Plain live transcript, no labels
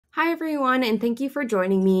Hi everyone, and thank you for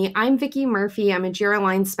joining me. I'm Vicki Murphy. I'm a Jira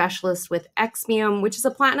Align specialist with Expium, which is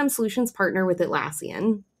a Platinum Solutions partner with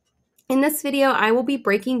Atlassian. In this video, I will be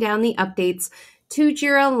breaking down the updates to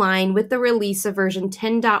Jira Align with the release of version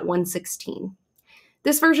 10.116.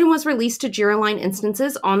 This version was released to Jira Align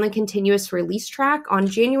instances on the continuous release track on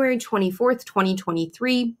January 24th,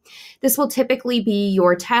 2023. This will typically be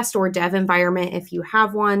your test or dev environment if you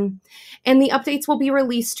have one. And the updates will be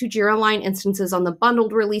released to Jira Align instances on the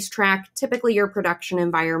bundled release track, typically your production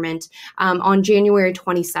environment, on January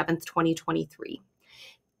 27th, 2023.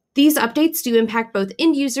 These updates do impact both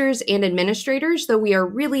end users and administrators, though we are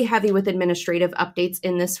really heavy with administrative updates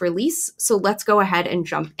in this release. So let's go ahead and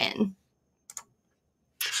jump in.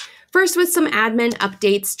 First, with some admin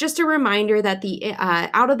updates, just a reminder that the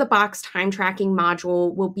out-of-the-box time tracking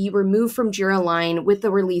module will be removed from Jira Align with the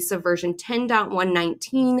release of version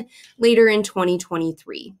 10.119 later in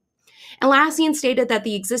 2023. Atlassian stated that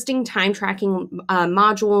the existing time tracking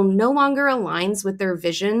module no longer aligns with their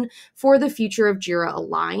vision for the future of Jira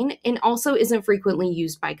Align and also isn't frequently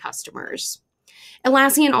used by customers.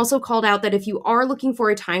 Atlassian also called out that if you are looking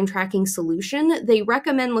for a time tracking solution, they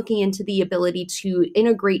recommend looking into the ability to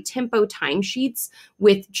integrate Tempo timesheets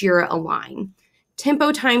with Jira Align.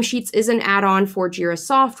 Tempo timesheets is an add-on for Jira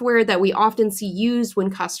software that we often see used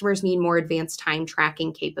when customers need more advanced time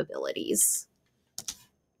tracking capabilities.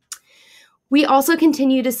 We also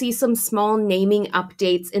continue to see some small naming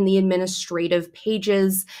updates in the administrative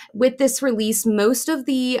pages. With this release, most of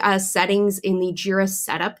the settings in the Jira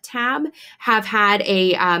Setup tab have had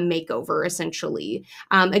a makeover, essentially.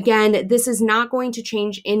 Again, this is not going to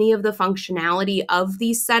change any of the functionality of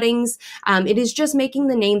these settings. It is just making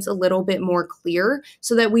the names a little bit more clear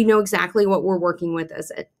so that we know exactly what we're working with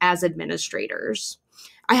as administrators.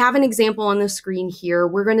 I have an example on the screen here.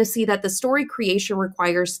 We're going to see that the story creation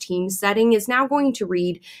requires team setting is now going to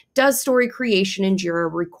read, does story creation in Jira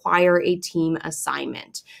require a team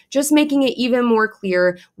assignment? Just making it even more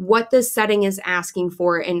clear what this setting is asking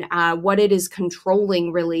for and what it is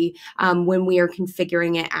controlling really when we are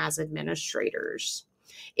configuring it as administrators.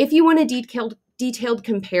 If you want a detailed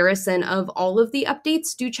comparison of all of the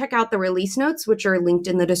updates, do check out the release notes, which are linked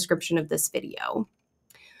in the description of this video.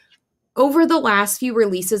 Over the last few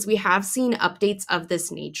releases, we have seen updates of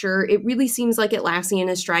this nature. It really seems like Atlassian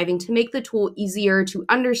is striving to make the tool easier to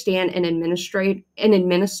understand and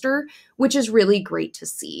administer, which is really great to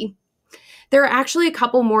see. There are actually a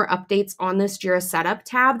couple more updates on this Jira Setup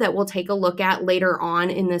tab that we'll take a look at later on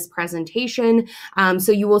in this presentation.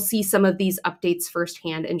 So you will see some of these updates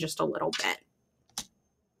firsthand in just a little bit.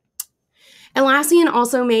 Atlassian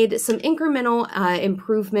also made some incremental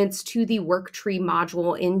improvements to the worktree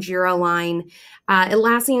module in Jira Align.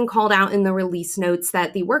 Atlassian called out in the release notes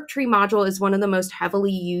that the worktree module is one of the most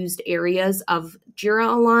heavily used areas of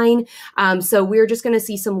Jira Align. So we're just going to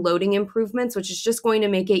see some loading improvements, which is just going to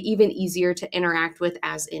make it even easier to interact with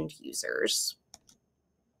as end users.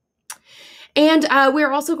 And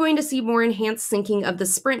we're also going to see more enhanced syncing of the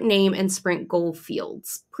sprint name and sprint goal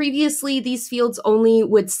fields. Previously, these fields only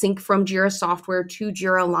would sync from Jira software to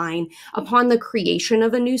Jira Align upon the creation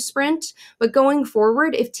of a new sprint. But going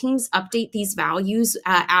forward, if teams update these values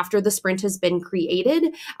after the sprint has been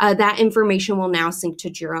created, that information will now sync to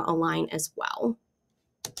Jira Align as well.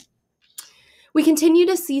 We continue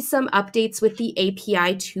to see some updates with the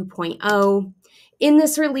API 2.0. In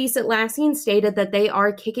this release, Atlassian stated that they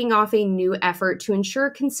are kicking off a new effort to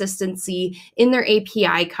ensure consistency in their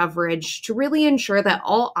API coverage to really ensure that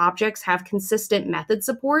all objects have consistent method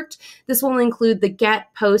support. This will include the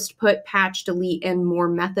get, post, put, patch, delete, and more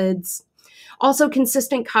methods. Also,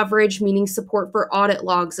 consistent coverage, meaning support for audit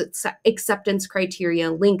logs, acceptance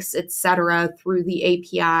criteria, links, etc. through the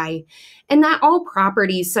API. And that all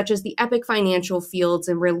properties such as the Epic financial fields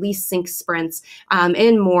and release sync sprints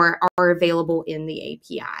and more are available in the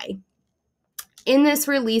API. In this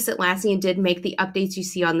release, Atlassian did make the updates you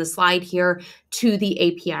see on the slide here to the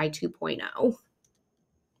API 2.0.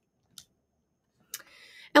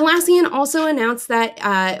 Atlassian also announced that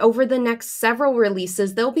over the next several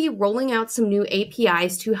releases, they'll be rolling out some new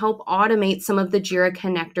APIs to help automate some of the Jira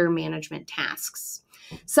connector management tasks.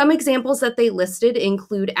 Some examples that they listed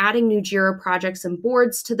include adding new Jira projects and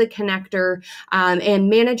boards to the connector and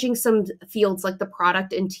managing some fields like the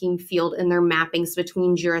product and team field and their mappings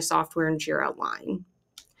between Jira software and Jira Align.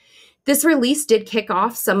 This release did kick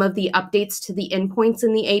off some of the updates to the endpoints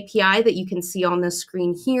in the API that you can see on the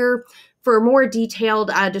screen here. For more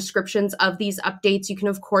detailed descriptions of these updates, you can,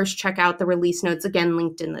 of course, check out the release notes, again,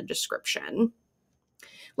 linked in the description.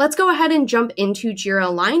 Let's go ahead and jump into Jira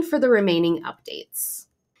Align for the remaining updates.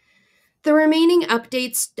 The remaining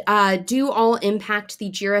updates do all impact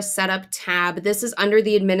the Jira Setup tab. This is under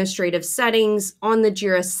the administrative settings on the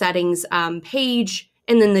Jira settings page,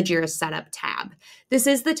 and then the Jira Setup tab. This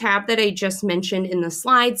is the tab that I just mentioned in the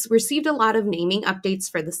slides. Received a lot of naming updates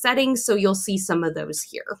for the settings, so you'll see some of those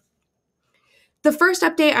here. The first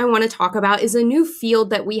update I want to talk about is a new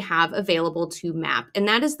field that we have available to map, and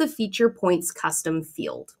that is the Feature Points Custom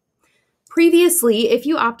field. Previously, if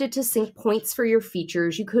you opted to sync points for your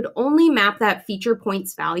features, you could only map that feature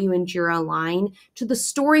points value in Jira Align to the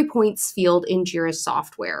story points field in Jira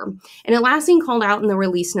software. And Atlassian called out in the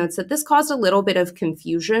release notes that this caused a little bit of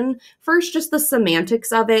confusion. First, just the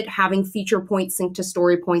semantics of it, having feature points synced to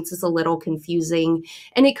story points is a little confusing.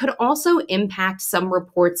 And it could also impact some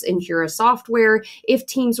reports in Jira software if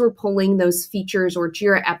teams were pulling those features or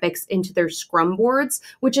Jira epics into their Scrum boards,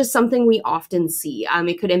 which is something we often see.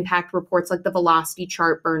 It could impact reports like the velocity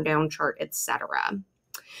chart, burn down chart, etc.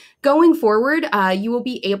 Going forward, you will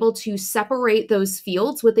be able to separate those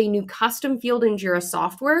fields with a new custom field in Jira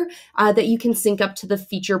software that you can sync up to the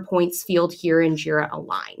feature points field here in Jira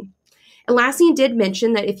Align. Atlassian did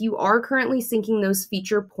mention that if you are currently syncing those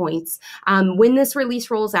feature points, when this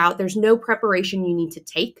release rolls out, there's no preparation you need to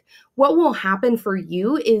take. What will happen for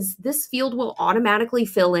you is this field will automatically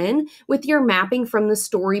fill in with your mapping from the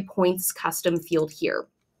story points custom field here.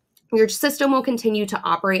 Your system will continue to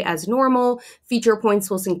operate as normal. Feature points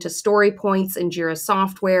will sync to story points in Jira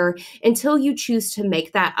software until you choose to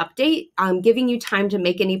make that update, giving you time to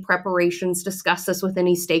make any preparations, discuss this with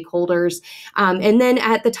any stakeholders. And then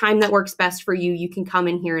at the time that works best for you, you can come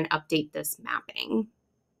in here and update this mapping.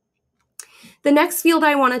 The next field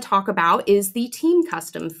I want to talk about is the team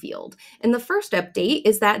custom field. And the first update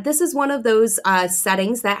is that this is one of those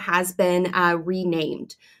settings that has been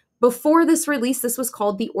renamed. Before this release, this was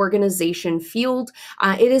called the organization field.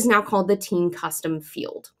 It is now called the team custom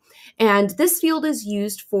field. And this field is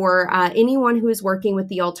used for anyone who is working with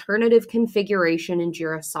the alternative configuration in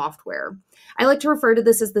Jira software. I like to refer to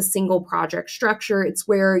this as the single project structure. It's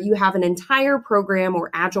where you have an entire program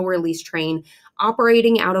or agile release train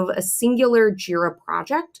operating out of a singular Jira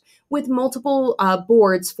project with multiple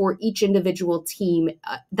boards for each individual team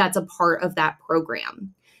that's a part of that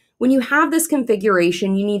program. When you have this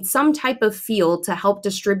configuration, you need some type of field to help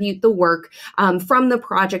distribute the work from the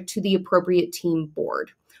project to the appropriate team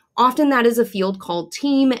board. Often that is a field called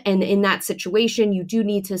team, and in that situation, you do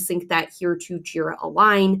need to sync that here to Jira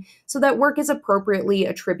Align so that work is appropriately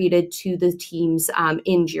attributed to the teams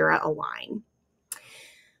in Jira Align.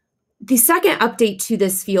 The second update to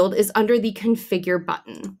this field is under the Configure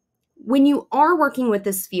button. When you are working with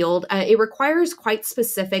this field, it requires quite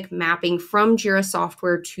specific mapping from Jira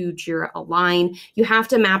software to Jira Align. You have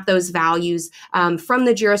to map those values from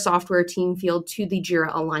the Jira software team field to the Jira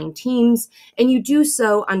Align teams, and you do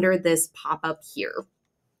so under this pop-up here.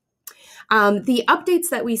 The updates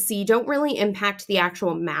that we see don't really impact the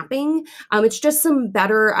actual mapping. It's just some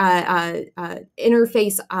better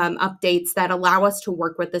interface updates that allow us to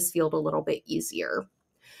work with this field a little bit easier.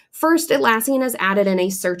 First, Atlassian has added in a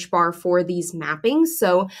search bar for these mappings.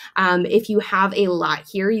 So if you have a lot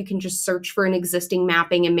here, you can just search for an existing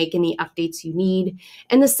mapping and make any updates you need.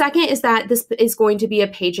 And the second is that this is going to be a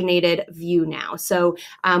paginated view now. So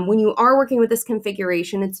when you are working with this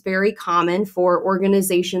configuration, it's very common for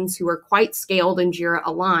organizations who are quite scaled in Jira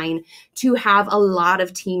Align to have a lot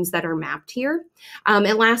of teams that are mapped here.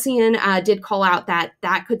 Atlassian did call out that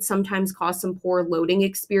that could sometimes cause some poor loading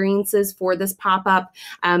experiences for this pop-up.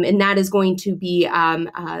 And that is going to be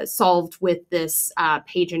solved with this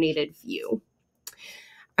paginated view.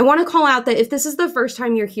 I want to call out that if this is the first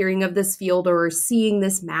time you're hearing of this field or seeing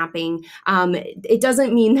this mapping, it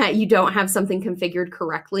doesn't mean that you don't have something configured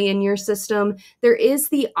correctly in your system. There is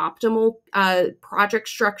the optimal project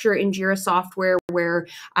structure in Jira software where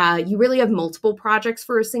you really have multiple projects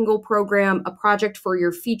for a single program, a project for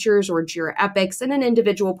your features or Jira epics, and an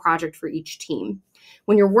individual project for each team.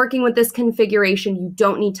 When you're working with this configuration, you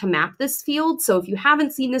don't need to map this field. So if you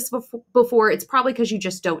haven't seen this before, it's probably because you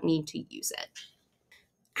just don't need to use it.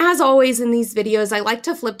 As always in these videos, I like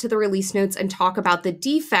to flip to the release notes and talk about the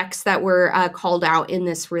defects that were called out in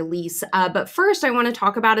this release. But first, I want to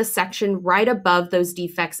talk about a section right above those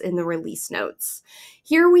defects in the release notes.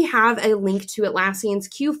 Here we have a link to Atlassian's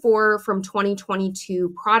Q4 from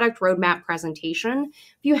 2022 product roadmap presentation.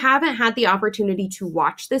 If you haven't had the opportunity to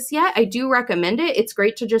watch this yet, I do recommend it. It's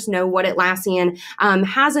great to just know what Atlassian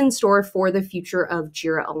has in store for the future of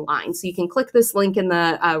Jira Align. So you can click this link in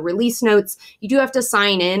the release notes. You do have to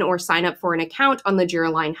sign in or sign up for an account on the Jira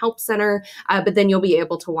Align Help Center, but then you'll be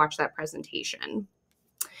able to watch that presentation.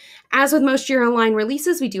 As with most Jira Align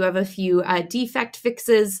releases, we do have a few defect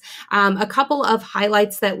fixes. A couple of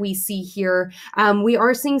highlights that we see here. We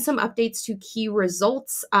are seeing some updates to key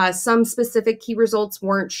results. Some specific key results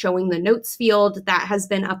weren't showing the notes field. That has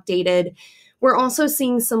been updated. We're also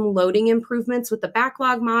seeing some loading improvements with the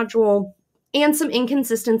backlog module, and some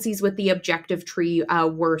inconsistencies with the objective tree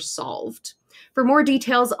were solved. For more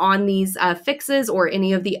details on these fixes or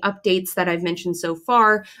any of the updates that I've mentioned so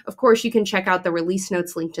far, of course, you can check out the release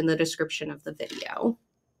notes linked in the description of the video.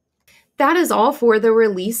 That is all for the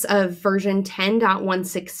release of version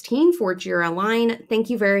 10.116 for Jira Align. Thank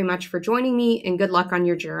you very much for joining me, and good luck on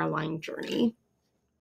your Jira Align journey.